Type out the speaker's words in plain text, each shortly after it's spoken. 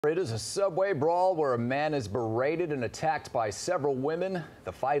It is a subway brawl where a man is berated and attacked by several women.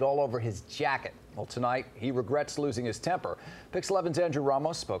 The fight all over his jacket. Well, tonight, he regrets losing his temper. Pix 11's Andrew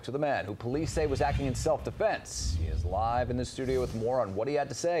Ramos spoke to the man who police say was acting in self-defense. He is live in the studio with more on what he had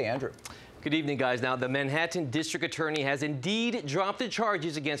to say. Andrew. Good evening, guys. Now, the Manhattan District Attorney has indeed dropped the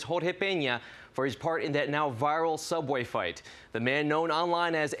charges against Jorge Peña for his part in that now viral subway fight. The man known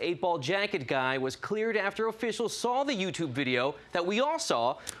online as 8-Ball Jacket Guy was cleared after officials saw the YouTube video that we all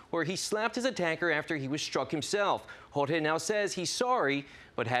saw, where he slapped his attacker after he was struck himself. Jorge now says he's sorry,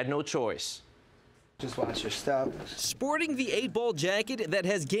 but had no choice. Just watch your step. Sporting the 8-Ball jacket that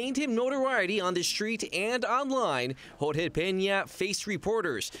has gained him notoriety on the street and online, Jorge Peña faced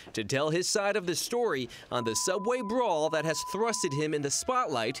reporters to tell his side of the story on the subway brawl that has thrusted him in the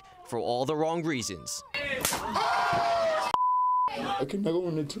spotlight for all the wrong reasons. I cannot go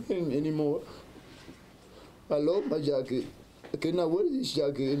on the train anymore. I love my jacket. I cannot wear this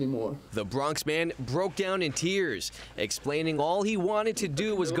jacket anymore. The Bronx man broke down in tears, explaining all he wanted to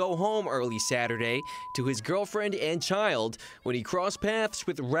do was go home early Saturday to his girlfriend and child when he crossed paths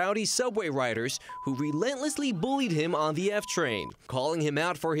with rowdy subway riders who relentlessly bullied him on the F train, calling him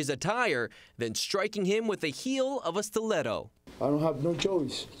out for his attire, then striking him with the heel of a stiletto. I don't have no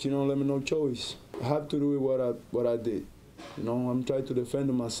choice. She don't let me no choice. I have to do what I did. You know, I'm trying to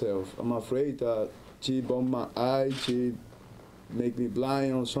defend myself. I'm afraid that she bumped my eye, she make me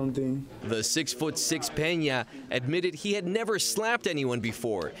blind or something. The 6'6" Peña admitted he had never slapped anyone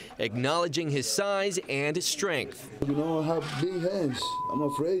before, acknowledging his size and strength. You know, I have big hands. I'm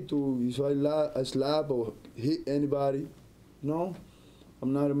afraid to, if I slap or hit anybody, no,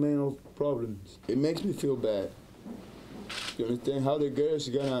 I'm not a man of problems. It makes me feel bad. You understand how the girls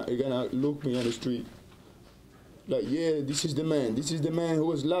are gonna look me on the street? Like, yeah, this is the man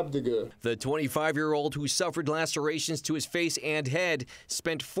who has slapped the girl. The 25-year-old who suffered lacerations to his face and head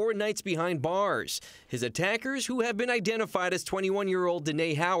spent 4 nights behind bars. His attackers, who have been identified as 21-year-old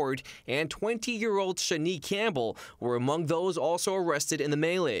Danae Howard and 20-year-old Shani Campbell, were among those also arrested in the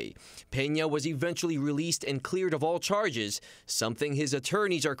melee. Peña was eventually released and cleared of all charges, something his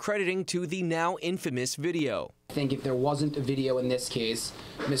attorneys are crediting to the now infamous video. I think if there wasn't a video in this case,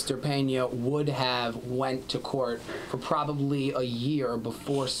 Mr. Peña would have went to court for probably a year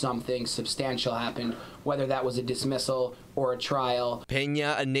before something substantial happened, whether that was a dismissal or a trial.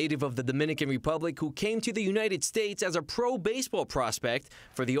 Peña, a native of the Dominican Republic who came to the United States as a pro baseball prospect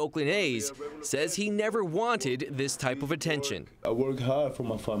for the Oakland A's, says he never wanted this type of attention. I work hard for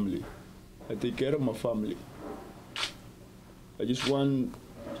my family. I take care of my family. I just want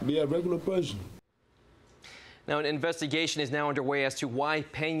to be a regular person. Now, an investigation is now underway as to why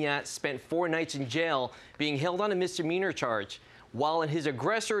Peña spent 4 nights in jail being held on a misdemeanor charge, while his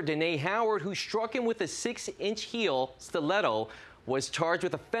aggressor, Danae Howard, who struck him with a 6-inch heel stiletto, was charged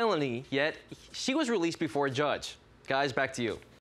with a felony, yet she was released before a judge. Guys, back to you.